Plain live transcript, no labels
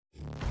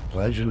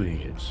pledge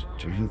allegiance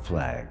to the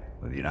flag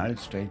of the United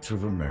States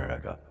of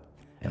America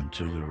and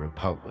to the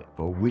republic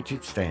for which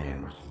it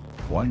stands,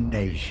 one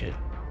nation,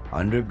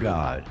 under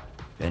God,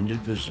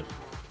 indivisible,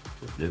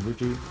 with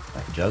liberty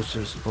and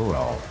justice for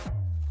all.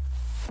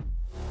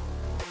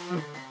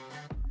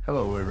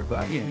 Hello,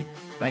 everybody.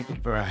 Thank you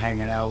for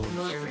hanging out with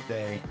us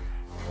today.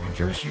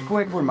 Just a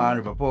quick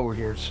reminder before we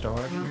get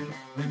started.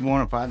 If you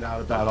want to find out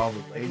about all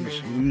the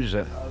latest news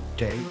and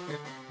updates,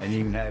 and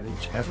even have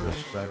each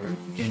episode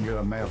in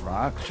your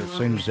mailbox as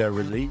soon as they're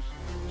released,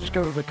 just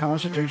go to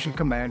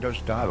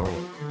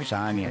theconstitutioncommandos.org.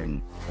 Sign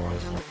in.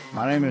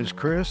 My name is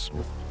Chris.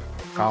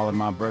 Calling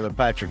my brother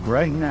Patrick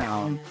right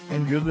now,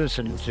 and you're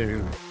listening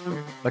to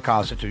the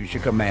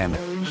Constitution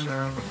Commandos.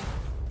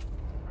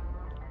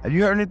 Have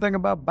you heard anything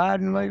about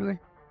Biden lately?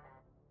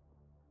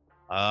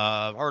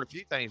 I've heard a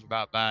few things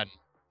about Biden.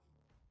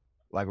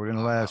 Like within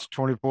the last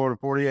 24 to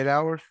 48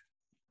 hours?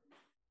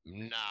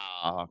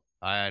 No,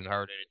 I hadn't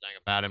heard anything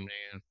about him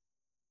then.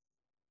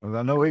 Well,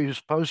 I know he was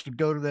supposed to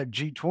go to that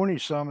G20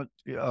 summit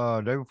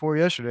day before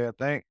yesterday, I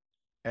think,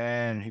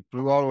 and he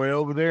flew all the way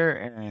over there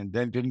and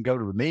then didn't go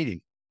to the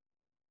meeting.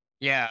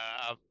 Yeah,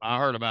 I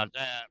heard about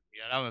that.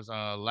 Yeah, that was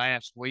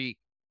last week.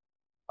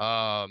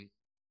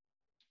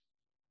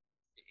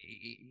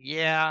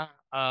 Yeah.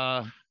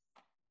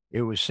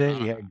 It was said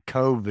he had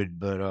COVID,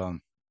 but I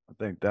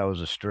think that was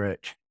a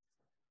stretch.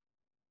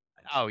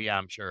 Oh yeah,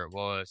 I'm sure it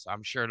was.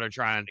 I'm sure they're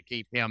trying to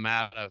keep him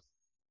out of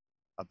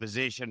a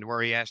position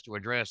where he has to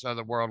address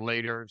other world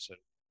leaders.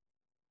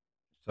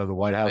 So the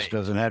White House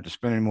doesn't have to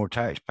spend any more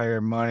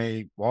taxpayer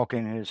money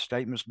walking his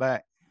statements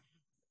back.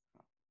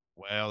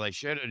 Well, they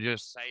should have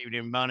just saved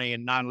him money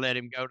and not let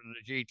him go to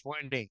the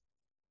G20.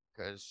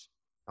 Because,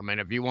 I mean,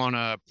 if you want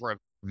to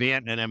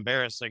prevent an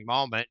embarrassing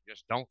moment,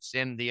 just don't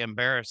send the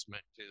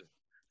embarrassment to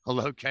a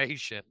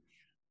location.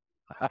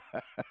 That's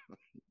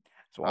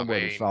one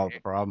way to solve the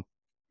problem.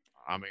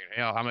 I mean,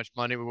 hell, how much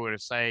money we would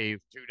have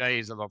saved 2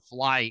 days of a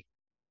flight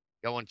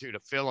going to the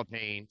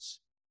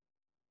Philippines.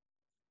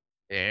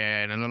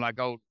 And then like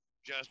old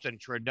Justin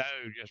Trudeau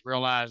just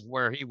realized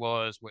where he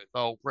was with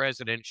old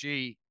President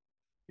Xi.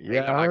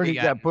 Yeah, I heard he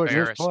got put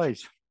in his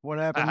place. What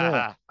happened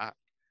there?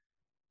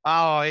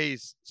 Oh,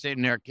 he's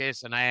sitting there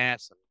kissing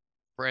ass. And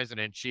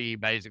President Xi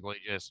basically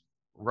just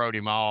wrote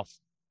him off.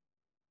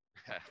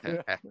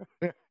 I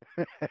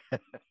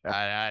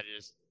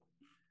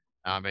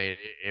mean,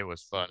 it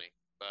was funny,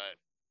 but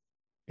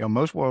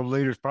most world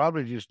leaders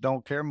probably just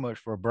don't care much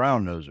for a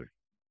brown noser.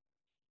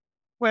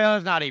 Well,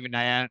 it's not even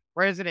that.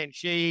 President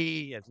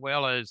Xi, as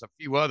well as a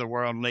few other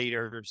world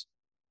leaders,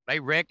 they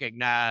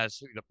recognize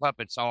who the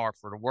puppets are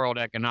for the World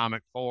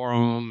Economic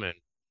Forum and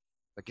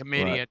the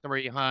Committee at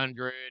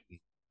 300 and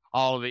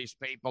all of these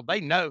people. They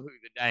know who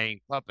the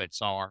dang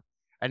puppets are,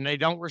 and they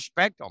don't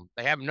respect them.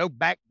 They have no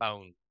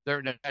backbone.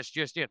 That's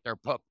just it. They're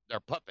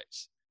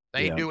puppets.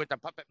 They do what the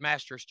puppet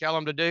masters tell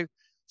them to do.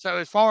 So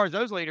as far as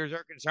those leaders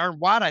are concerned,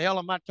 why the hell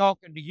am I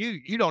talking to you?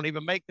 You don't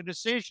even make the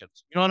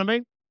decisions. You know what I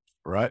mean?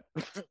 Right.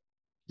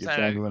 You're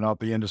dangling off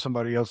the end of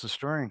somebody else's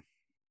string.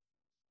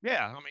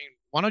 Yeah, I mean,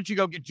 why don't you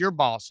go get your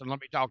boss and let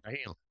me talk to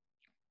him?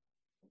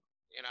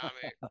 You know, I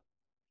mean,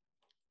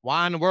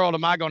 why in the world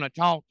am I going to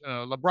talk to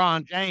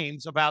LeBron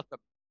James about the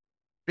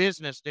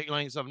business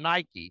dealings of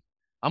Nike?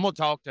 I'm going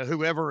to talk to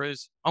whoever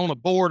is on the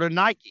board of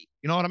Nike.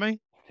 You know what I mean?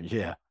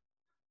 Yeah.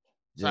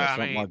 So, Yeah,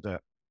 something like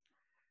that.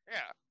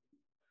 Yeah.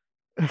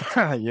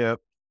 Yep.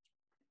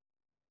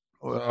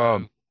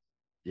 Well,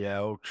 yeah,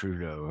 old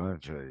Trudeau, I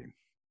tell you.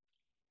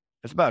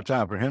 It's about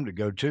time for him to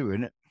go too,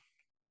 isn't it?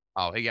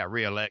 Oh, he got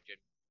reelected.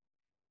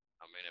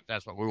 I mean, if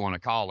that's what we want to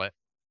call it.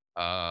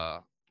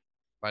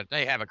 But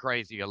they have a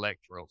crazy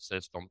electoral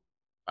system.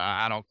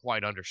 I don't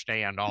quite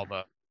understand all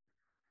the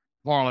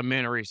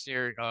parliamentary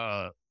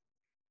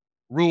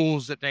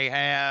rules that they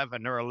have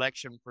and their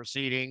election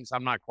proceedings.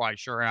 I'm not quite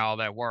sure how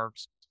that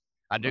works.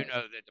 I do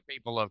know that the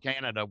people of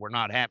Canada were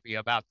not happy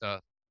about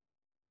the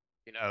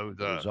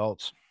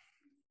results.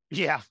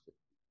 Yeah.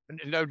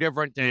 No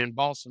different than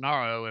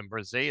Bolsonaro in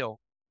Brazil.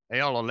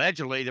 Hell,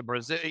 allegedly, the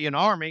Brazilian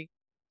army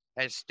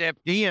has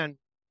stepped in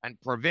and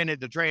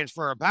prevented the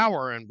transfer of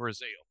power in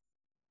Brazil.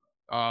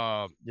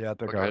 Yeah, I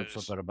think I heard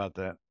something about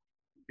that.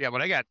 Yeah,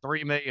 well, they got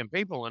 3 million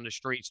people in the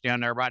streets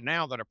down there right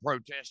now that are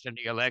protesting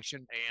the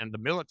election, and the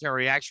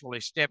military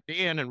actually stepped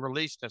in and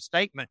released a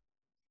statement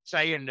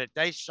saying that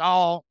they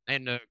saw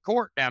in the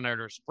court down there,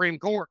 the Supreme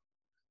Court,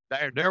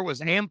 there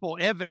was ample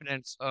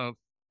evidence of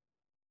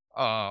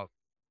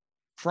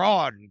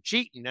fraud and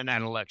cheating in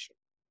that election.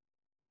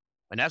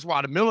 And that's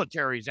why the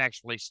military's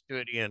actually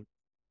stood in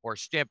or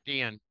stepped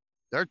in.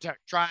 They're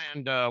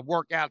trying to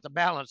work out the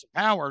balance of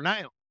power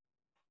now.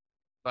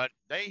 But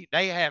they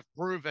have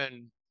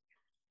proven,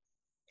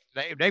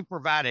 they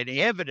provided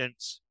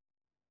evidence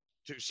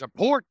to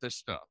support this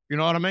stuff. You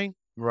know what I mean?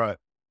 Right.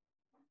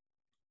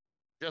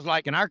 Just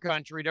like in our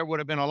country, there would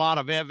have been a lot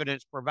of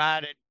evidence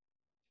provided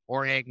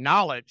or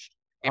acknowledged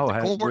if the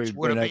courts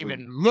would have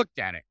even looked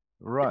at it.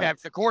 Right.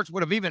 If the courts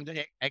would have even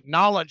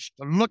acknowledged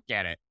to look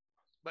at it.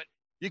 But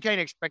you can't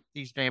expect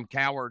these damn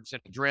cowards in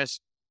a dress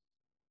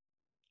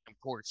and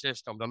court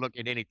system to look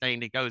at anything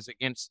that goes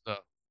against the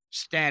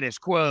status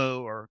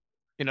quo, or,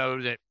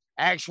 that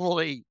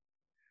actually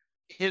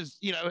is,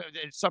 that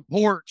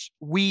supports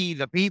we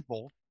the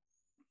people.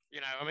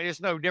 I mean,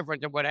 it's no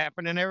different than what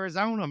happened in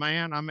Arizona,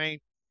 man. I mean,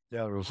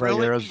 Yeah, we'll say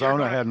really,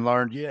 Arizona hadn't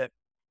learned yet.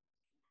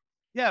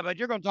 yeah, but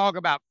you're going to talk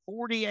about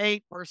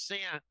 48%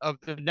 of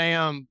the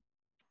damn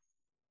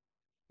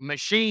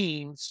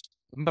machines,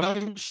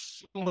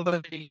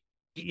 mostly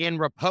in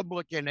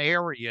Republican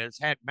areas,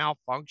 had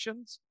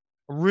malfunctions.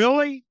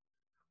 Really?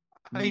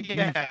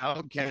 Yeah,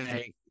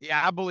 okay.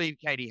 Yeah, I believe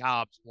Katie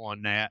Hobbs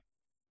won that.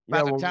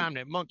 By the time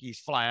that monkeys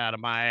fly out of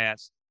my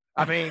ass.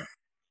 I mean,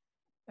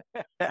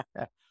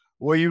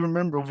 well, you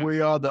remember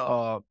we are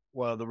the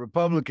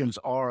Republicans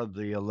are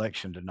the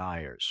election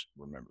deniers.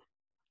 Remember?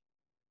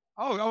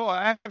 Oh,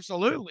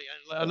 absolutely.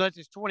 Unless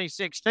it's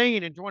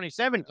 2016 and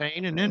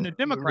 2017, and then the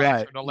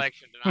Democrats are the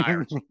election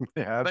deniers.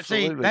 Yeah, but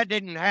see, that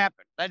didn't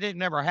happen. That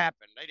didn't ever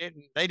happen.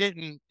 They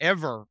didn't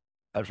ever.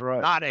 That's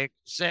right. Not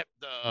accept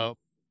the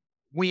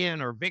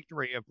win or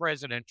victory of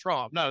President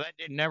Trump. No, that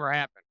didn't ever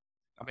happen.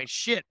 I mean,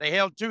 shit, they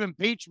held 2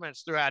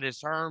 impeachments throughout his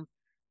term.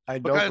 I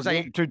don't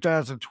forget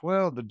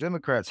 2012, the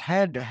Democrats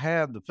had to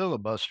have the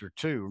filibuster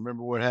too.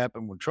 Remember what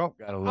happened when Trump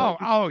got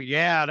elected? Oh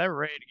yeah, they're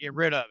ready to get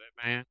rid of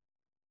it, man.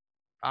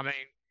 I mean,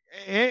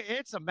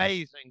 it's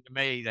amazing to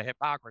me, the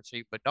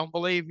hypocrisy, but don't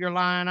believe your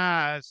lying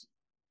eyes.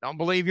 Don't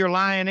believe your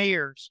lying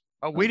ears.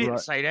 Oh, we didn't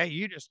say that.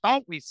 You just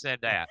thought we said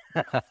that.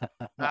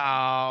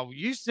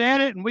 You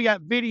said it, and we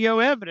got video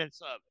evidence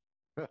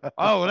of it.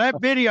 Oh, that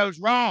video's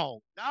wrong.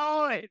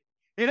 No,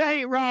 it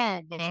ain't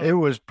wrong. Bro. It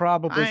was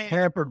probably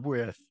tampered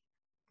with.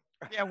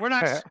 Yeah, we're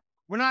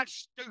not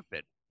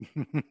stupid.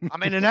 I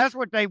mean, and that's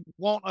what they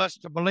want us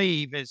to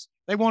believe, is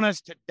they want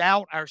us to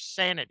doubt our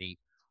sanity.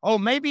 Oh,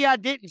 maybe I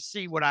didn't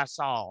see what I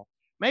saw.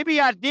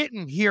 Maybe I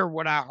didn't hear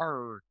what I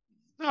heard.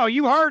 No,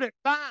 you heard it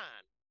fine.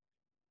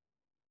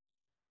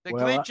 The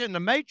glitch in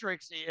the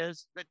matrix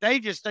is that they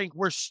just think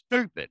we're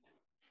stupid.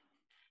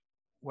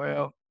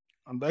 Well,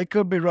 they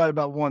could be right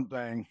about one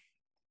thing.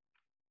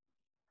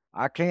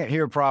 I can't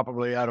hear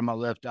properly out of my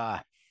left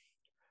eye.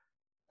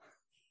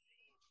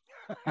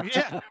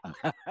 Yeah.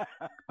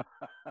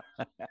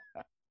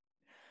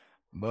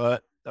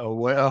 But, oh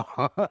well,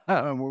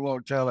 we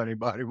won't tell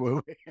anybody,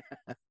 will we?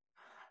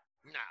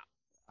 No.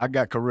 I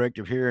got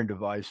corrective hearing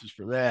devices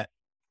for that.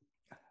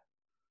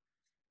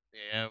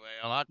 Yeah,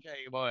 well, I'll tell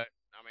you what.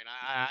 I mean,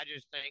 I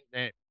just think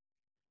that,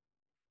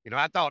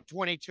 I thought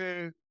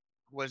 22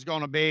 was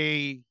going to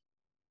be,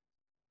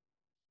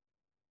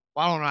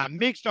 well, I don't know, I'm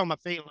mixed on my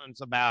feelings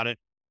about it,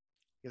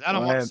 because I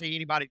don't want to see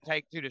anybody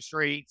take to the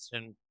streets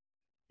and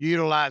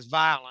utilize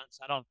violence.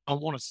 I don't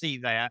want to see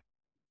that.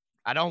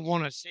 I don't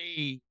want to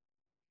see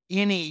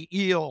any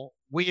ill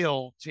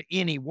will to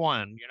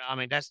anyone. I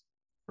mean, that's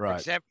right.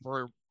 Except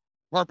for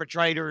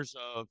perpetrators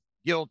of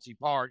guilty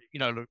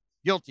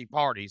guilty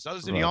parties.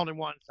 Those are the only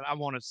ones that I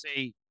want to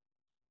see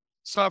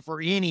suffer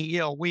any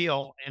ill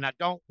will, and I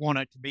don't want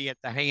it to be at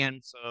the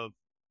hands of,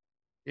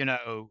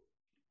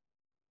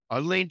 a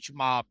lynch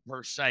mob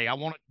per se. I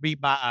want it to be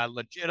by a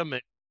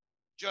legitimate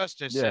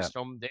justice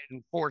system that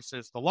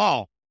enforces the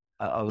law.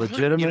 A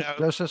legitimate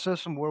justice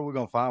system? Where are we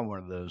going to find one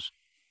of those?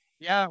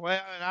 Yeah, well,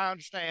 and I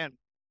understand.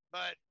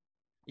 But,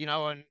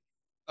 and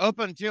up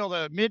until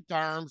the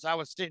midterms, I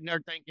was sitting there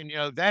thinking,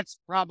 that's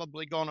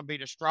probably going to be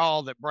the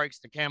straw that breaks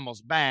the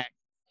camel's back,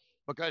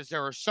 because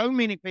there are so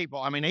many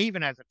people. I mean,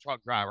 even as a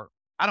truck driver,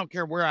 I don't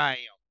care where I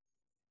am.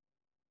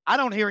 I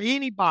don't hear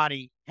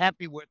anybody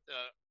happy with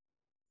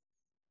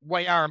the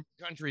way our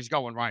country's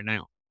going right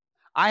now.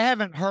 I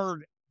haven't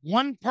heard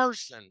one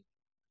person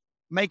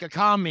make a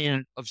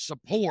comment of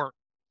support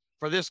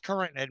for this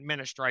current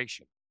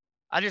administration.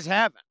 I just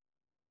haven't.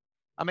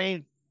 I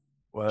mean,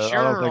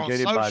 sure, on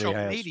social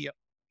media.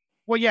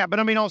 Well, yeah, but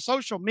I mean, on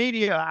social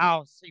media,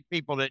 I'll see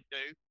people that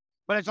do,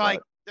 but it's like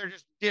they're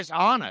just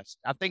dishonest.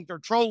 I think they're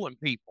trolling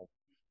people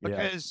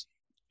because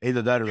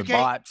either that or the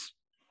bots.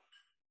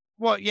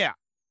 Well, yeah.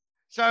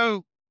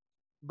 So,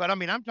 but I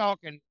mean, I'm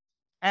talking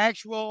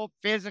actual,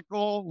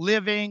 physical,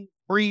 living,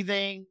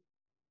 breathing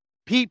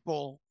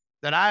people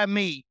that I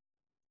meet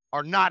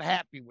are not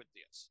happy with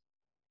this.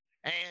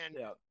 And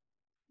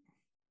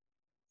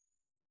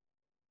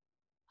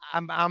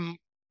I'm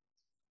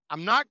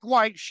not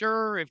quite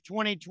sure if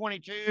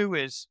 2022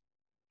 is,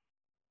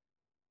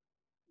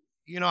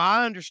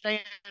 I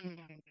understand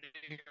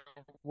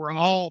we're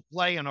all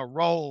playing a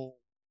role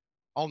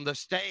on the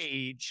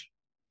stage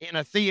in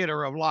a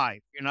theater of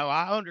life.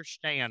 I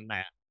understand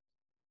that.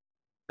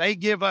 They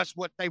give us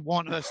what they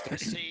want us to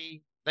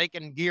see. They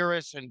can gear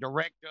us and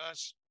direct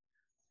us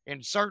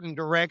in certain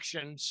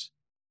directions.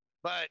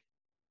 But,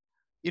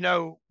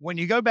 when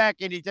you go back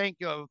and you think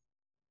of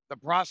the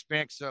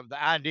prospects of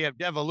the idea of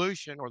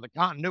devolution or the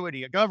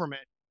continuity of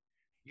government,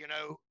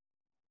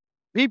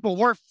 people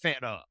were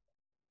fed up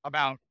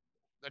about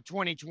the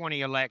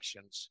 2020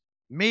 elections.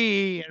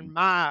 Me and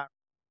my,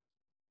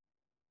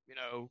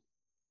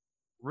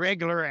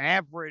 regular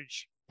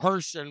average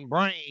person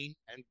brain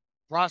and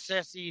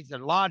processes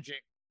and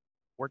logic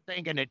were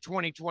thinking that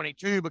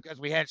 2022, because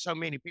we had so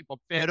many people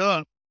fed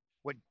up,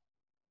 would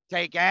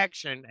take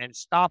action and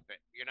stop it,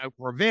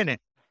 prevent it.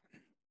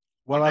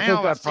 Well, I think Now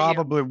I that see it.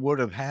 probably would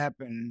have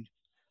happened.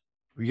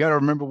 You got to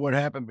remember what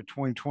happened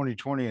between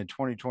 2020 and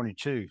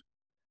 2022.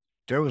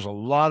 There was a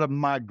lot of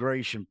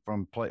migration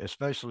from,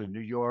 especially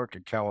New York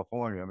and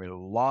California. I mean, a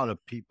lot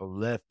of people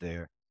left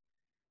there.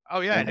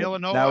 Oh, yeah, in And that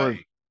was,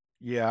 Illinois.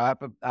 yeah,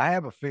 I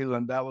have a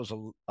feeling that was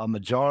a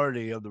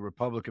majority of the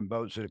Republican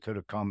votes that could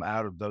have come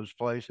out of those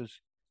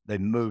places. They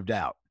moved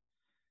out,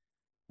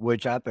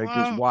 which I think is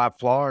Well, why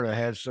Florida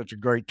has such a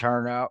great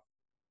turnout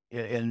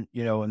in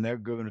their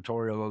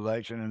gubernatorial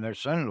election and their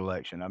Senate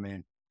election. I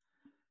mean,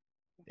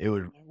 it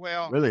was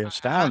well, really I,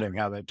 astounding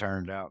how they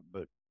turned out.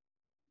 But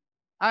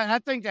I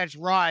think that's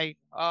right.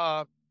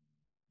 But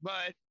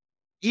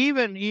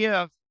even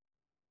if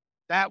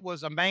that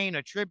was a main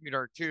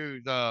attributor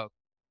to the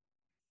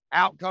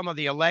outcome of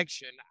the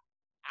election,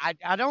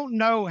 I don't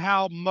know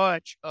how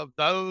much of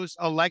those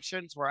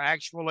elections were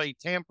actually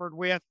tampered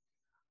with.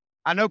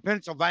 I know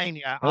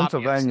Pennsylvania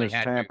obviously Pennsylvania's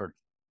had to. tampered.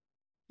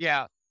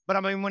 Yeah. But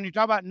I mean, when you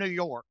talk about New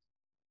York,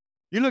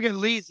 you look at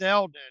Lee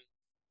Zeldin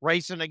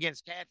racing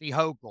against Kathy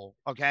Hochul,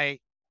 okay?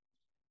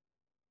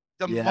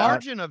 The Yeah,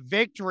 margin of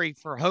victory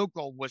for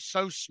Hochul was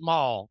so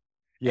small,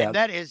 yeah. and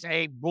that is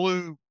a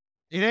blue,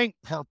 it ain't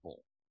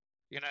purple.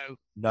 The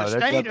No,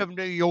 state of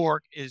New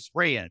York is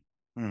red,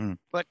 mhm.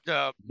 but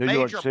the New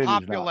York major City's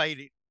not.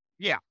 populated,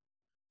 yeah.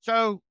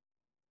 So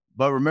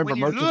But remember, when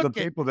you most of the look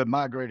at, people that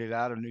migrated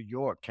out of New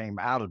York came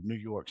out of New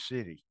York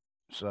City.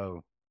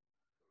 So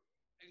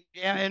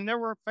yeah, and there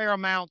were a fair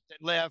amount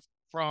that left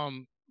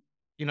from,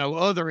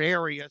 other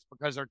areas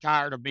because they're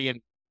tired of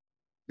being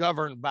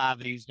governed by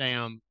these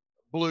damn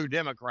blue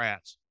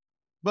Democrats.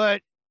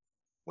 But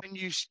when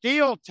you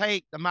still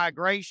take the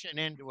migration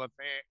into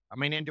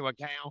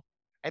account,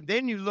 and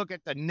then you look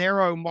at the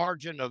narrow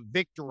margin of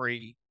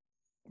victory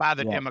by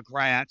the yeah.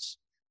 Democrats,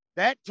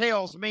 that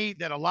tells me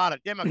that a lot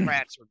of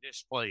Democrats are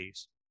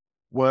displeased.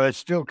 Well, it's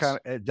still kind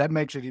of that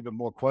makes it even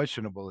more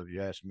questionable if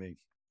you ask me,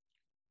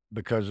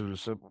 because of the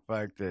simple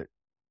fact that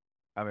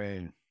I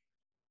mean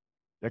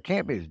there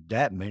can't be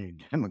that many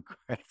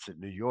Democrats in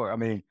New York.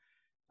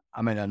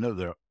 I know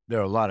there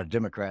are a lot of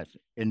Democrats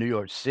in New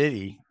York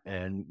City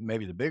and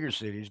maybe the bigger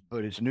cities,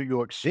 but it's New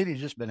York City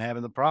just been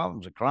having the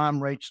problems. The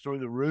crime rates through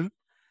the roof.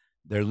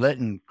 They're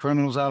letting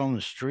criminals out on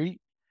the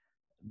street.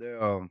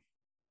 They're,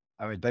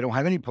 they don't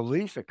have any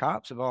police or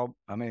cops at all.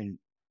 The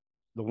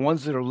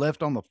ones that are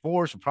left on the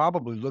force are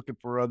probably looking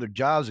for other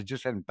jobs that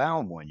just haven't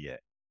found one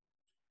yet.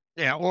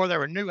 Yeah, or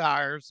there are new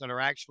hires that are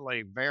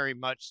actually very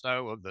much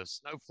so of the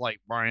snowflake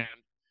brand,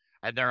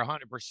 and they're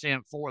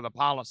 100% for the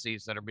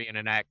policies that are being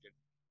enacted.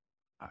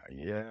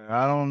 Yeah,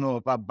 I don't know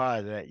if I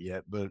buy that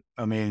yet, but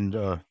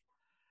the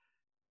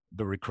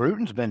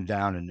recruiting's been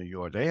down in New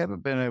York. They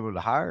haven't been able to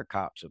hire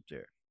cops up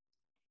there.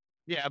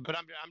 Yeah, but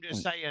I'm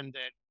just Mm. saying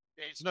that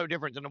it's no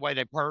different than the way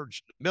they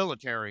purged the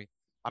military.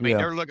 I mean, Yeah,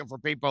 they're looking for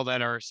people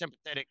that are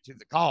sympathetic to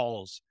the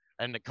cause,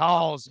 and the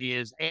cause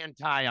is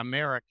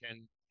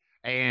anti-American,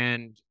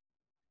 and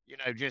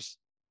just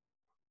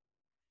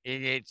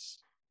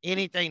it's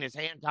anything that's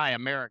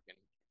anti-American.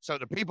 So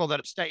the people that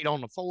have stayed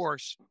on the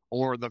force,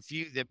 or the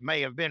few that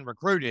may have been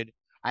recruited,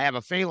 I have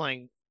a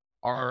feeling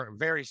are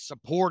very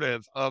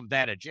supportive of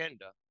that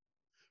agenda.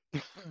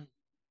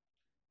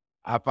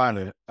 I find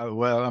it.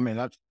 Well,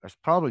 that's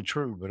probably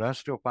true, but I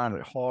still find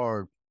it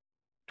hard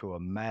to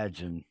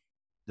imagine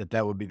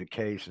that would be the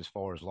case as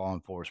far as law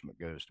enforcement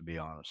goes. To be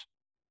honest,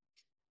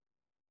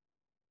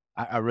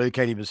 I really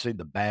can't even see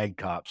the bad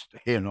cops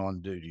staying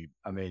on duty.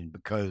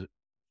 Because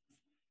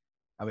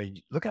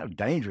look how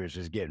dangerous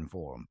it's getting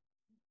for them.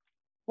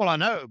 Well, I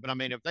know, but I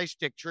mean, if they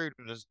stick true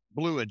to this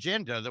blue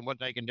agenda, then what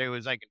they can do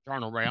is they can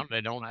turn around.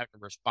 They don't have to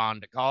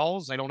respond to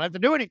calls. They don't have to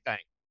do anything.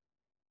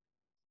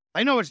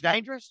 They know it's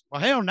dangerous. Well,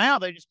 hell, now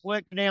they just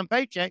collect the damn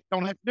paycheck.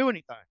 Don't have to do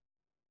anything.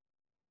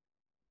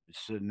 It's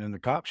sitting in the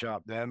cop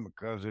shop then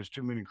because there's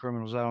too many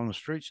criminals out on the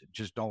streets that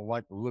just don't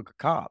like the look of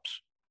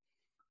cops.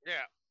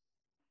 Yeah.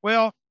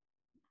 Well,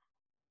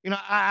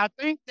 I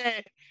think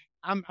that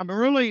I'm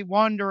really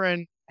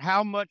wondering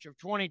how much of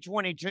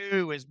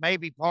 2022 is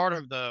maybe part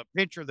of the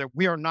picture that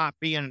we are not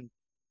being,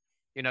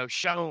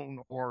 shown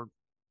or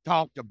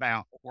talked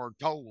about or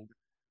told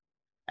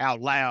out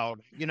loud.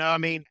 I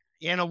mean,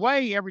 in a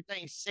way,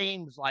 everything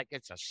seems like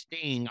it's a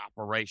sting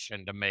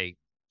operation to me.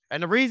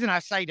 And the reason I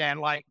say that,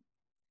 like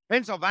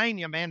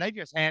Pennsylvania, man, they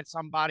just had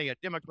somebody, a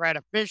Democrat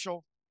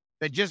official,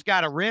 that just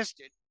got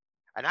arrested.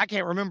 And I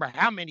can't remember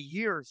how many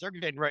years they're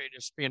getting ready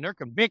to spend. They're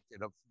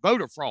convicted of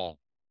voter fraud.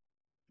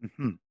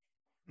 Mhm.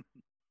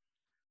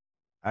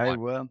 Hey,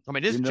 well, I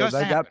mean, this just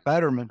they got happened.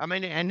 Fetterman. I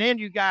mean, and then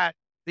you got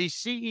these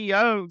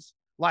CEOs,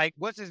 like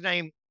what's his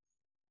name?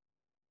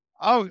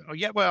 Oh,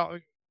 yeah, well,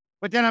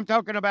 but then I'm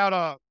talking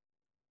about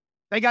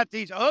they got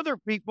these other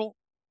people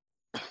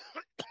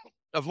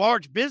of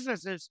large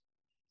businesses.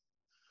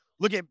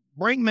 Look at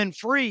Brinkman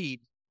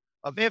Freed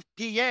of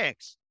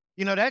FTX.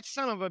 That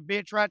son of a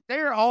bitch right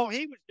there, all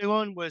he was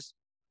doing was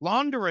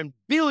laundering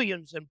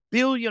billions and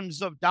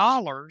billions of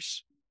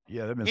dollars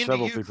Yeah, there've been into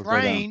several people go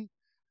down. Ukraine,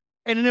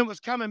 and then it was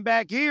coming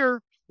back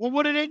here. Well,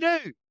 what did they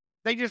do?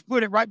 They just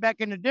put it right back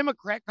in the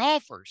Democrat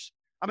coffers.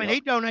 I mean, Yep.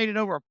 he donated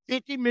over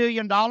 $50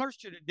 million to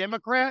the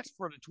Democrats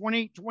for the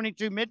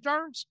 2022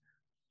 midterms.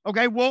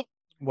 Okay, well,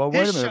 Well,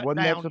 wait his a minute. shut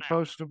Wasn't that down now.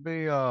 supposed to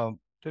be?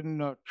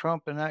 Didn't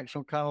Trump enact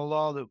some kind of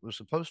law that was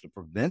supposed to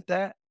prevent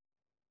that?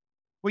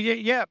 Well,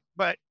 yeah,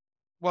 but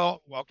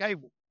okay.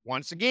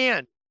 Once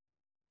again,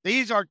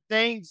 these are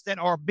things that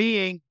are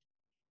being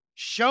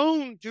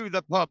shown to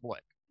the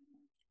public.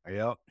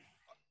 Yep.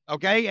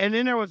 Okay, and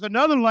then there was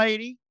another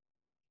lady.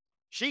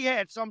 She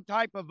had some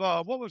type of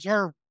what was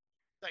her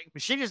thing?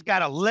 She just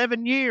got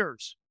 11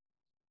 years,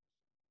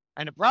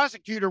 and the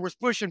prosecutor was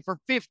pushing for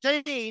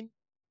 15.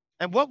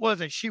 And what was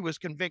it she was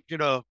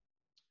convicted of?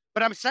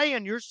 But I'm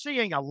saying you're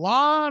seeing a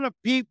lot of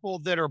people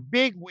that are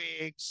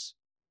bigwigs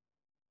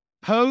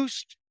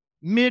post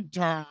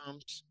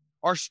midterms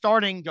are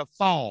starting to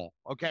fall.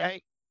 Okay, they're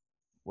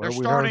Well, we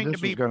heard starting to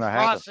this was be going to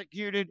happen.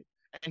 prosecuted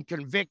and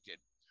convicted.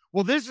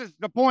 Well, this is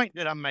the point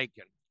that I'm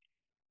making.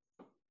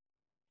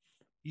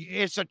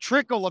 It's a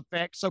trickle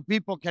effect so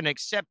people can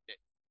accept it.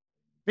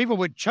 People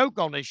would choke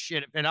on this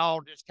shit if it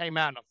all just came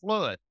out in a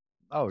flood.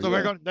 Oh, So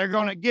yeah. they're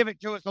going to give it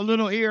to us a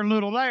little here, a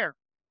little there.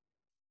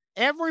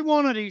 Every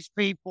one of these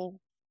people,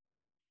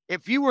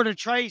 if you were to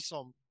trace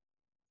them,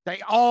 they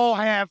all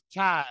have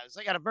ties.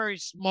 They got a very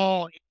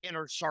small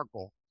inner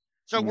circle.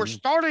 So we're Mhm.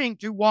 starting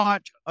to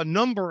watch a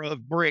number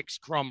of bricks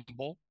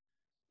crumble.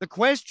 The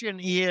question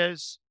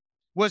is,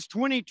 was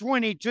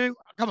 2022?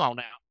 Come on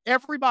now.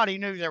 Everybody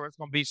knew there was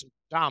going to be some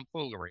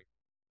tomfoolery.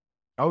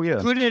 Oh,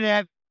 yeah. Could it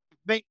have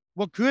been?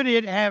 Well, could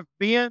it have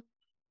been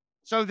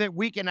so that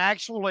we can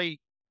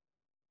actually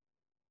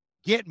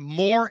get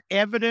more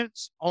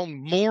evidence on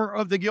more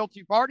of the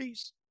guilty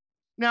parties?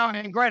 Now,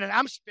 and granted,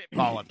 I'm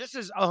spitballing. This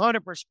is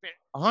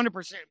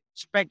 100%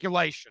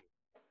 speculation.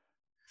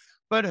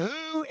 But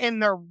who in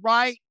their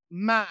right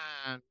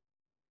mind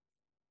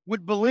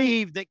would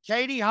believe that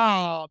Katie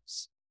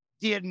Hobbs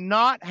did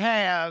not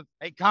have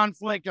a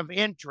conflict of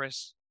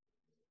interest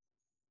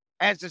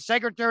as the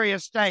Secretary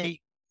of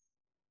State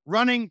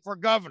running for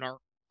governor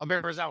of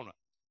Arizona?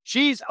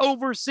 She's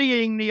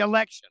overseeing the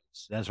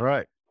elections. That's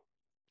right.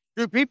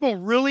 Do people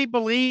really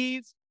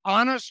believe,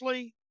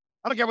 honestly?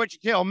 I don't care what you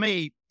tell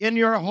me, in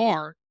your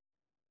heart,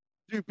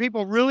 do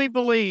people really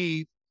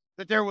believe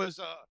that there was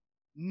a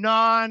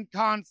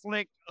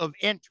non-conflict of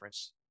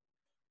interest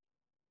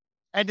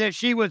and that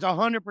she was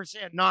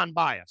 100%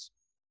 non-biased?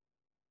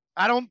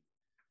 I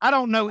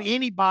don't know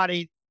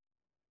anybody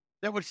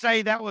that would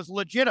say that was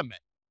legitimate.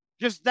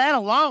 Just that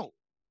alone.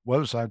 Well,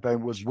 the same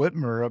thing with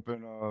Whitmer up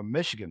in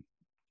Michigan.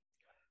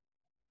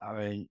 I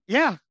mean,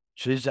 Yeah.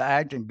 she's the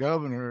acting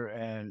governor,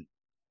 and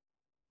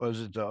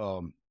was it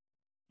the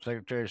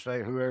Secretary of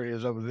State, whoever it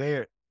is over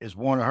there, is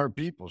one of her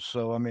people.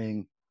 So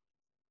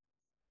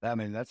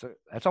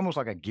that's almost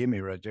like a gimme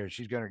right there.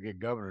 She's going to get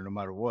governor no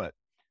matter what.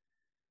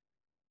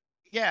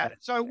 Yeah.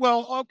 So,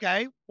 well,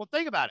 okay. Well,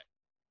 think about it.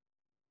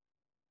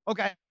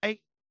 Okay.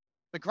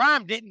 The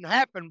crime didn't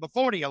happen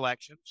before the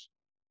elections.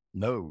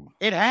 No,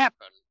 It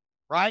happened,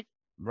 right?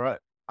 right,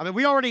 I mean,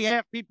 we already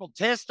have people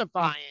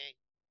testifying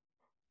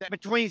that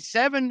between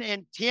 7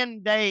 and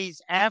 10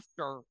 days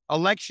after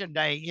Election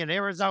Day in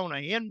Arizona,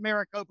 in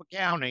Maricopa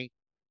County,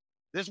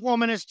 this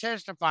woman is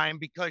testifying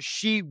because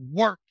she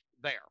worked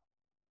there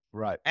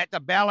right. at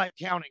the ballot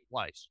counting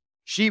place.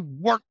 She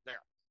worked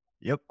there.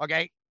 Yep.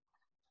 Okay.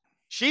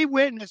 She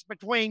witnessed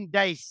between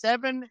day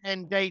 7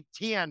 and day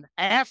 10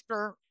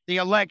 after the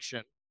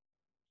election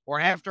or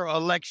after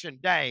Election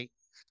Day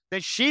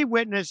that she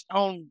witnessed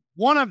on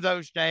one of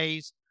those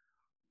days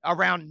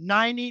around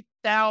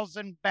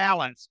 90,000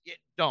 ballots get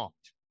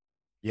dumped.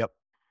 Yep.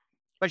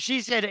 But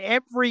she said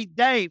every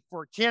day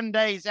for 10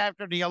 days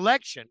after the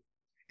election,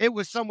 it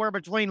was somewhere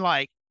between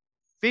like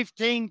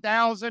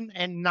 15,000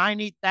 and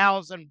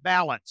 90,000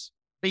 ballots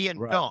being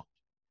Right. dumped.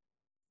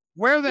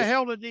 Where the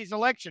hell did these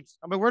elections?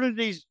 I mean, where did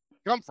these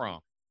come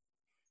from?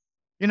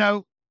 You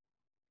know,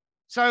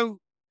 so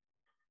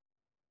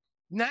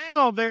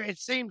now it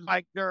seems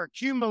like they're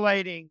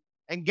accumulating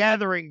and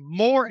gathering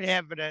more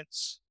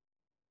evidence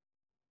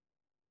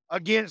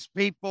against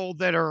people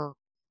that are,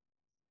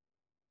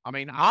 I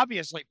mean,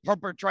 obviously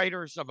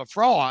perpetrators of a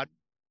fraud.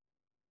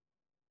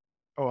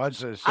 Oh, I'd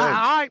say so.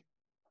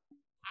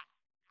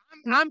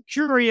 I'm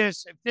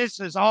curious if this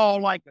is all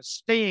like a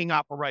sting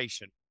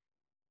operation.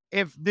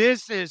 If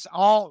this is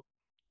all,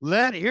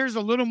 here's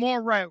a little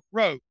more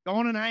rope. Go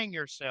on and hang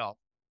yourself.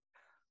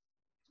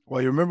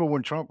 Well, you remember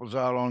when Trump was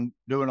out on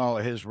doing all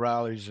of his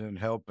rallies and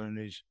helping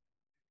these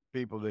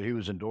people that he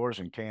was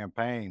endorsing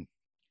campaign?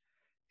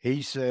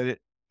 He said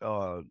it.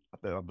 I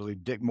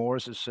believe Dick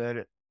Morris has said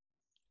it.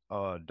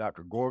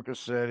 Dr. Gorka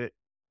said it.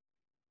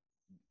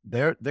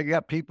 They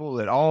got people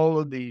at all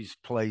of these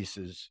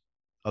places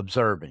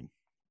observing.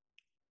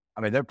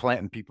 I mean, they're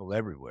planting people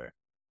everywhere.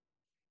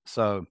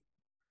 So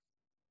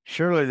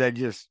surely they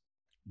just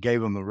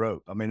gave him the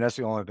rope. I mean, that's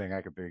the only thing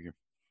I could figure.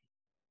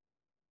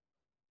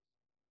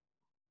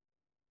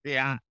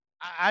 Yeah.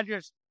 I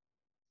just,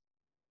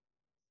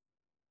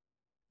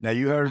 Now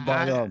you heard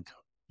about I,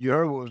 you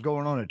heard what was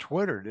going on at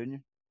Twitter, didn't you?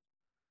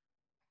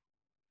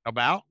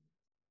 about?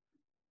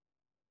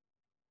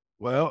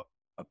 Well,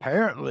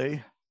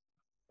 apparently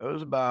it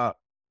was about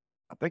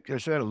I think they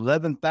said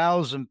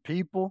 11,000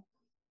 people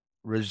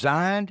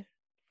resigned,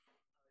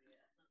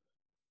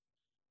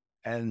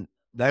 and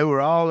they were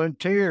all in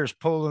tears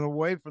pulling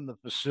away from the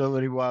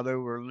facility while they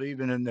were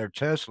leaving in their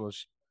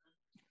Teslas.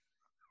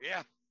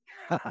 Yeah.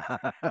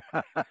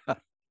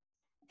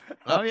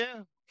 Oh,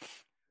 yeah.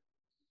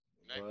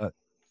 but,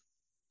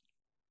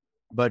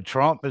 but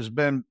Trump has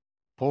been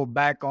pulled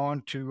back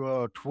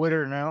onto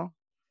Twitter now.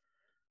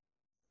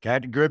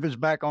 Kathy Griffin's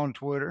back on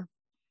Twitter.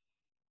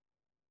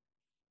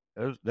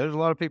 There's a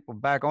lot of people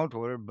back on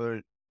Twitter,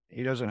 but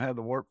he doesn't have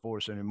the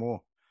workforce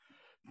anymore.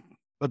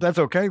 But that's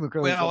okay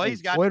because Well,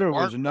 he's got the Twitter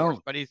was workforce, known.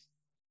 but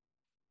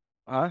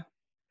Huh?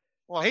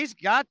 well, he's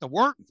got the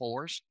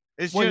workforce.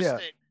 It's Well, just yeah,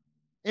 that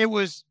it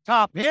was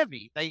top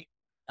heavy.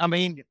 I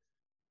mean,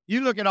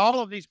 you look at all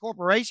of these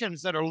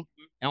corporations that are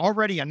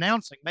already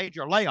announcing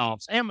major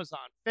layoffs: Amazon,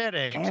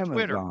 FedEx,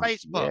 Twitter, Amazon.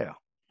 Facebook. Yeah.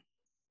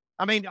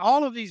 I mean,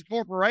 all of these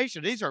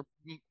corporations, these are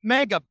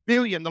mega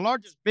billion, the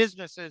largest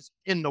businesses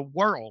in the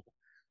world.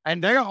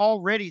 And they're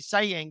already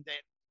saying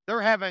that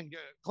they're having a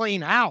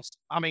clean house.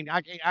 I mean,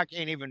 I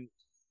can't even,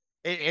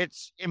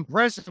 it's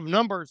impressive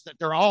numbers that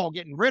they're all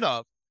getting rid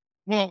of.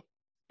 Well,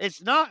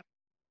 it's not,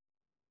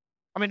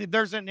 I mean,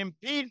 there's an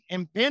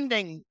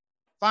impending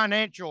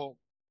financial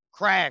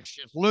crash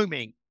is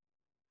looming,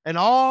 and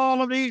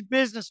all of these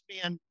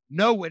businessmen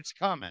know it's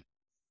coming.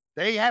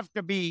 They have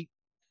to be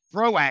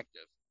proactive.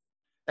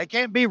 They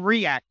can't be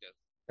reactive.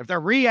 If they're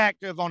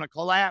reactive on a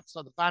collapse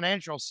of the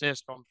financial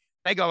system,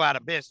 they go out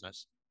of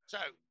business. So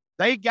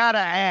they got to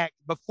act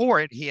before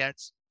it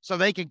hits so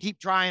they can keep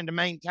trying to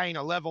maintain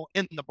a level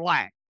in the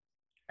black.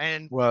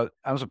 And Well,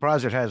 I'm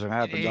surprised it hasn't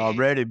happened it,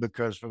 already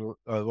because for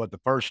what the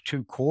first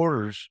 2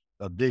 quarters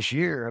of this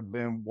year have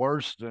been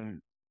worse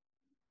than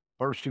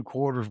first 2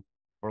 quarters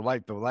for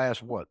like the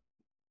last what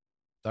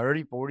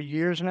 30, 40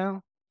 years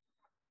now.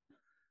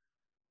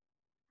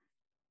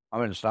 I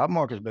mean, the stock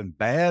market's been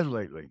bad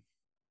lately,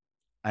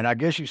 and I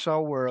guess you saw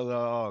where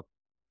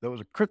there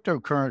was a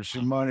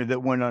cryptocurrency money that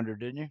went under,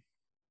 didn't you?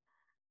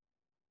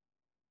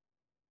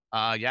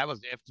 yeah, it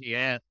was the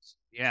FTS.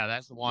 Yeah,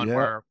 that's the one Yeah,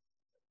 where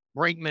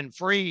Brinkman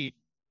Freed,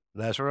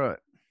 that's right.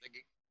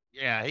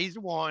 yeah, he's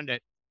the one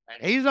that,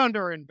 and he's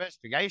under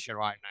investigation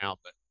right now.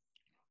 But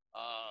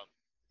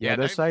Yeah, yeah,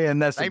 they're saying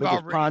that's the they've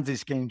biggest already, Ponzi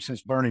scheme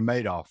since Bernie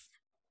Madoff.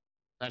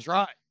 that's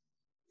right.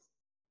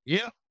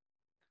 Yeah.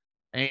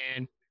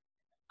 And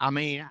I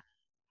mean,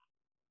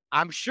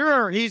 I'm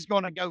sure he's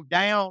going to go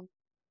down,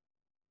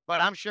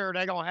 but I'm sure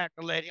they're going to have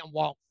to let him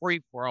walk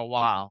free for a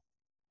while.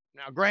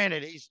 Now,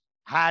 granted, he's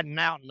hiding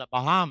out in the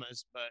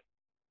Bahamas, but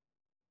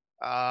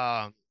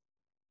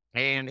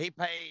and he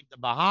paid the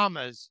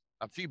Bahamas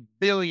a few $1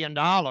 billion,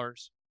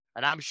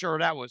 and I'm sure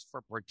that was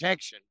for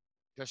protection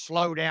to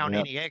slow down Yeah,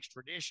 any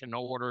extradition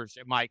orders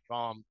that might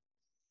come.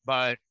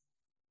 But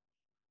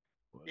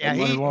that yeah,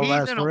 money won't he's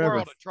last in a forever.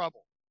 world of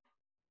trouble.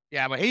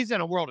 Yeah, but he's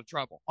in a world of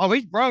trouble. Oh,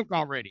 he's broke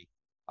already.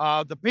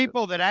 The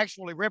people that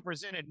actually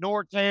represented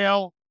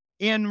Nortel,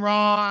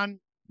 Enron,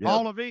 Yep.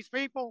 all of these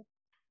people,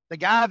 the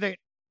guy that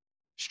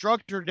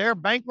structured their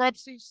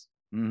bankruptcies,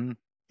 Hmm.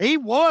 he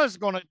was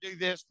going to do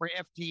this for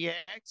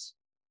FTX.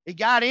 He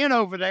got in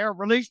over there,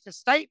 released a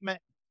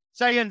statement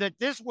saying that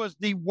this was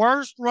the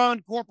worst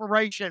run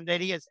corporation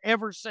that he has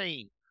ever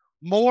seen,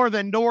 more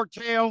than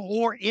Nortel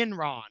or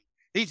Enron.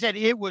 He said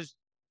it was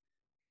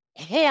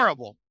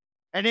horrible.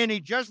 And then he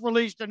just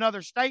released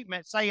another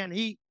statement saying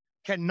he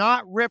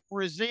cannot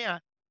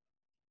represent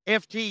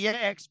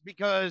FTX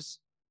because,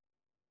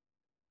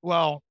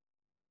 well,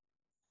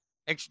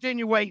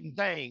 extenuating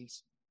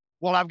things.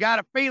 Well, I've got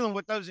a feeling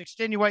what those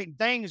extenuating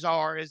things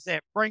are is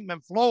that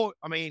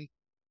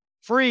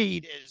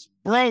Freed is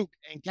broke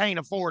and can't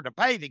afford to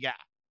pay the guy.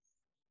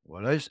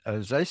 Well,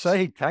 as they say,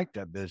 he tanked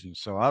that business,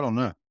 so I don't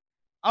know.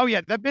 Oh,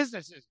 yeah, the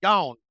business is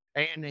gone.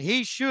 And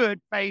he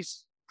should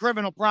face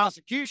criminal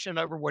prosecution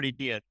over what he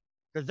did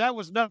because that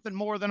was nothing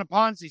more than a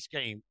Ponzi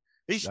scheme.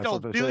 He That's stole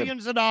what they said.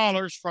 billions of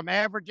dollars from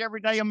average,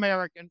 everyday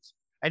Americans,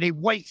 and he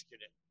wasted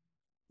it.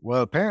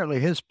 Well, apparently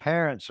his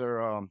parents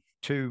are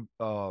two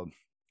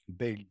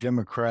big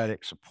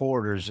Democratic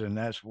supporters, and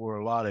that's where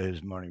a lot of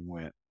his money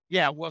went.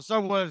 Yeah, well, so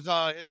was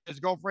his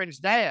girlfriend's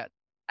dad.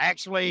 Yeah.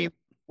 Actually,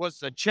 was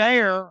the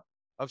chair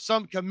of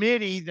some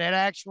committee that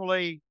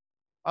actually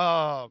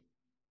uh,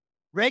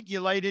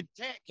 regulated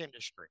tech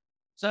industry.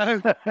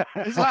 So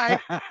it's like,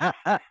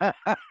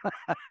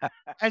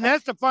 and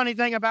that's the funny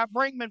thing about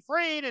Brinkman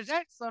Freed is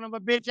that son of a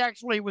bitch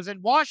actually was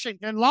in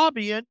Washington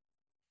lobbying,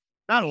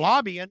 not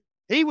lobbying.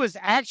 He was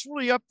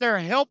actually up there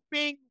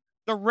helping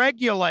the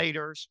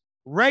regulators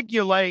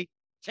regulate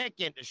tech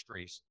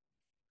industries.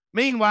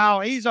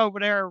 Meanwhile, he's over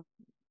there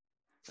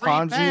free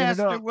Ponzi ended pass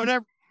to up.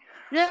 whatever.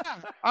 Yeah,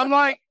 I'm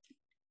like,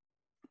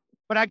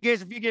 but I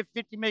guess if you give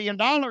 $50 million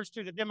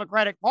to the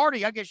Democratic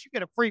Party, I guess you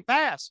get a free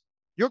pass.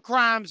 Your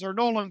crimes are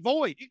null and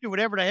void. You do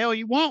whatever the hell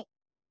you want.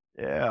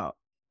 Yeah.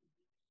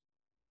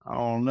 I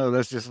don't know.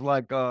 That's just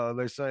like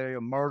they say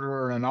a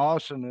murderer and an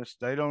arsonist.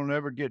 They don't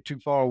ever get too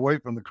far away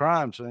from the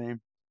crime scene.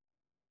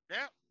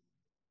 Yeah.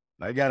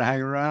 They got to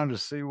hang around to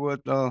see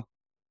what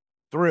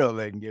thrill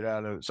they can get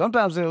out of it.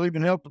 Sometimes they'll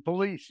even help the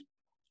police.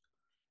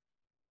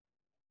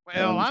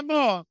 Well, And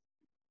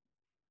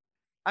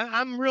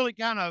I'm really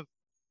kind of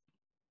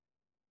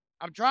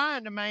I'm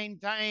trying to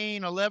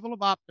maintain a level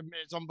of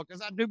optimism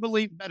because I do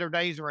believe better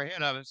days are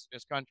ahead of us in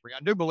this country.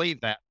 I do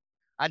believe that.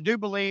 I do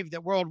believe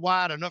that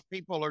worldwide enough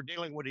people are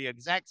dealing with the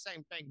exact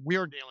same thing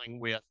we're dealing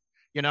with.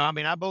 I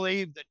mean, I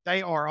believe that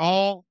they are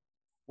all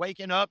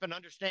waking up and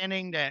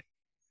understanding that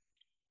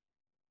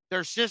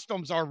their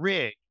systems are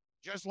rigged,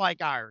 just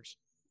like ours.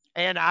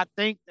 And I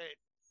think that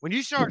when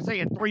you start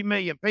seeing 3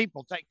 million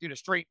people take to the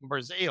street in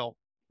Brazil,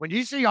 when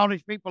you see all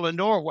these people in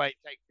Norway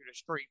take to the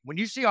street, when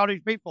you see all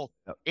these people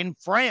yep, in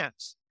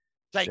France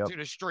take yep. to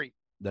the street,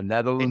 The in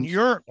Netherlands,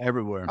 Europe,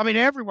 everywhere. I mean,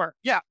 everywhere.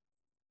 Yeah.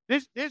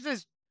 This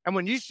is, and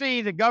when you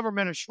see the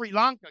government of Sri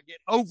Lanka get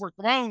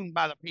overthrown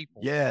by the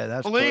people, Yeah,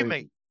 that's believe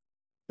crazy. me,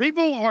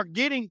 people are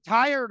getting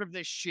tired of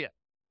this shit.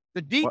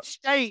 The deep What?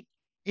 state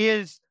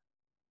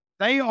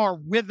they are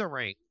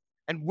withering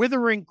and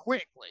withering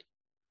quickly.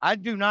 I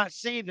do not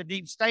see the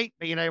deep state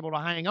being able to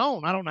hang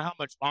on. I don't know how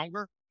much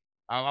longer.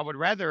 I would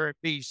rather it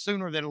be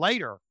sooner than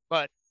later,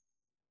 but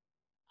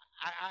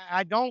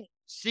I don't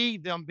see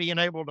them being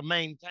able to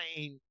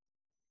maintain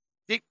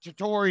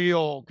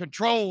dictatorial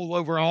control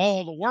over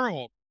all the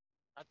world.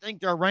 I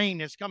think their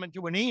reign is coming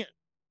to an end.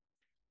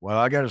 Well,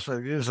 I got to say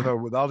this though,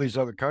 with all these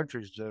other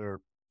countries that are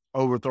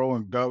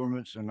overthrowing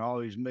governments and all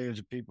these millions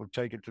of people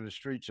taking to the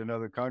streets in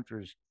other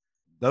countries,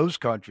 those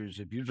countries,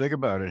 if you think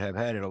about it, have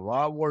had it a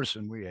lot worse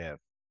than we have.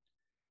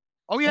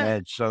 Oh yeah,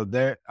 And so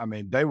I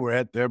mean, they were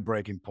at their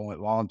breaking point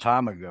a long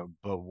time ago.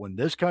 But when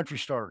this country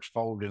starts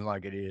folding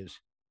like it is,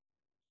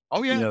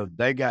 oh yeah,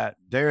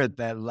 they're at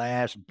that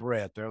last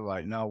breath. They're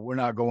like, no, we're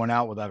not going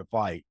out without a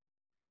fight.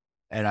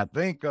 And I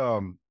think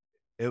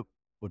it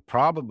would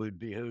probably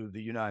behoove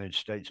the United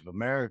States of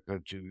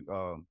America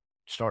to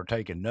start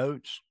taking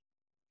notes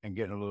and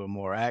getting a little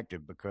more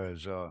active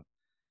because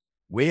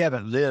we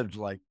haven't lived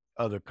like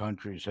other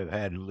countries have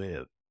had to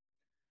live.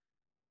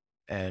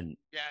 And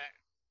yeah.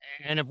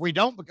 And if we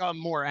don't become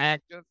more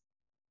active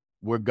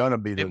we're going to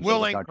be and those other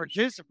willing countries.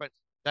 participants,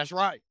 that's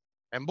right.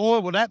 And boy,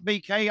 will that be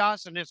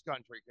chaos in this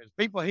country because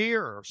people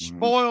here are Mm-hmm.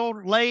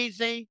 spoiled,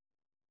 lazy.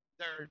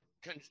 They're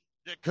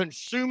the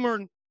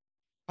consumer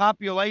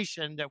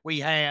population that we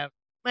have,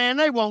 man,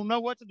 they won't know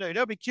what to do.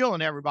 They'll be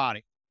killing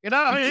everybody.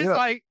 I mean, it's Yeah.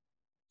 like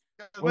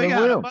Well, we they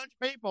got a will. bunch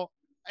of people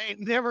ain't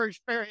never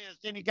experienced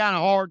any kind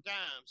of hard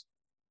times.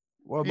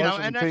 Well, most of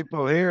the And that's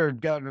people here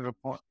have gotten to the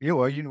point.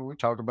 We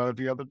talked about it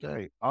the other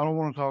day. I don't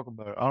want to talk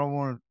about it. I don't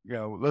want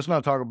to. Let's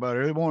not talk about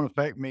it. It won't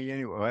affect me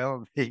anyway.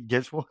 Well,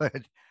 guess what?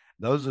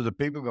 Those are the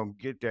people gonna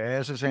get their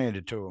asses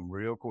handed to them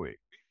real quick.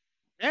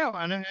 yeah.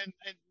 And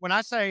when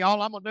I say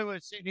all I'm gonna do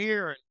is sit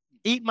here and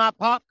eat my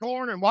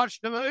popcorn and watch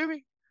the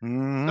movie,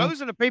 Mm-hmm.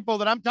 those are the people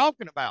that I'm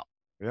talking about.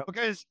 Yep.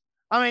 Because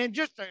I mean,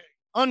 just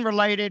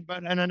unrelated,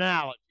 but an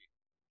analogy.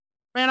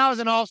 Man, I was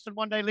in Austin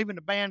one day leaving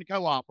the band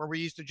co-op where we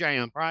used to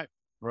jam. Right,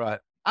 Right.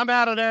 I'm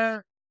out of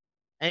there,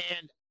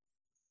 and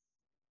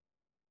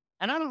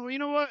I don't know, you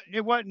know what?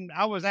 It wasn't.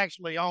 I was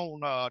actually on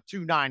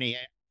 290,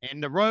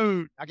 and the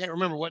road. I can't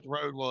remember what the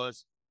road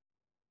was,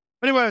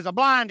 but anyway, it was a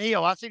blind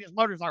hill. I see this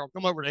motorcycle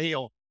come over the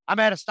hill. I'm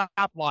at a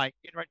stoplight,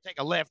 getting ready to take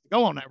a left to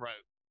go on that road.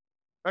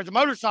 There's a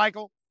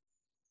motorcycle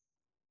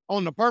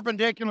on the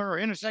perpendicular or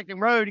intersecting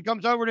road. He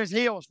comes over this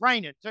hill. It's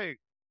raining too.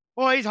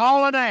 Boy, he's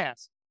hauling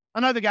ass.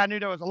 Another guy knew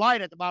there was a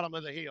light at the bottom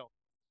of the hill.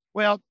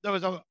 Well, there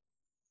was a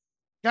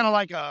kind of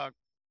like a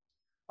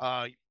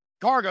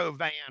cargo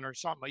van or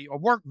something, a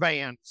work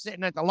van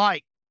sitting at the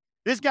light.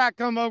 This guy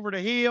come over the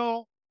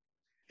hill.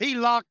 He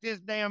locked his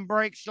damn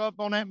brakes up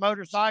on that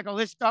motorcycle.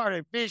 It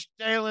started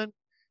fishtailing.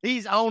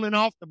 He's on and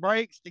off the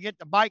brakes to get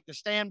the bike to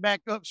stand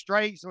back up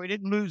straight so he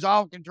didn't lose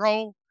all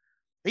control.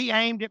 He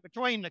aimed it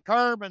between the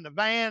curb and the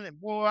van, and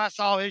boy, I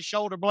saw his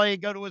shoulder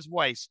blade go to his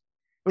waist.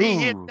 He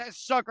hit Ooh. that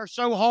sucker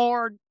so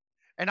hard,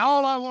 and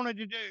all I wanted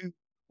to do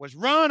was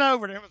run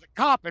over. There was a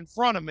cop in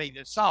front of me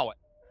that saw it,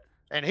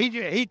 and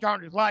he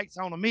turned his lights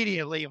on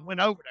immediately and went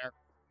over there.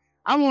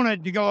 I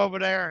wanted to go over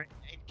there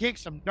and kick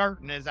some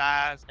dirt in his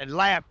eyes and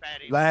laugh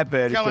at him. Laugh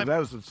at it Tell because him, that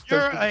was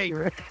a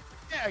 "You're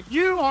stupid.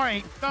 you are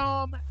a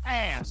dumb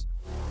ass."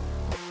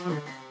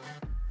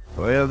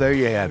 Well, there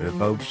you have it,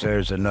 folks.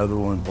 There's another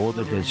one for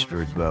the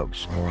history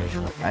books.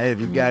 Hey, if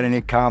you've got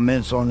any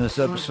comments on this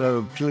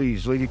episode,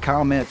 please leave your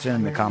comments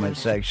in the comment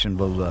section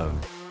below.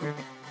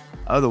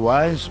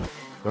 Otherwise,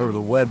 go to the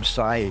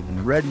website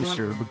and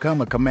register to become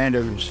a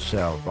commander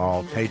yourself.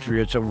 All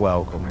patriots are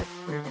welcome.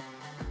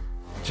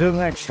 Until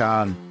next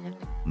time,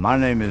 my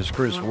name is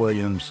Chris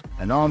Williams,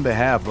 and on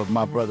behalf of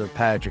my brother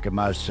Patrick and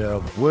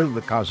myself, we're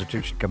the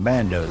Constitution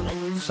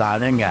Commandos,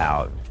 signing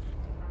out.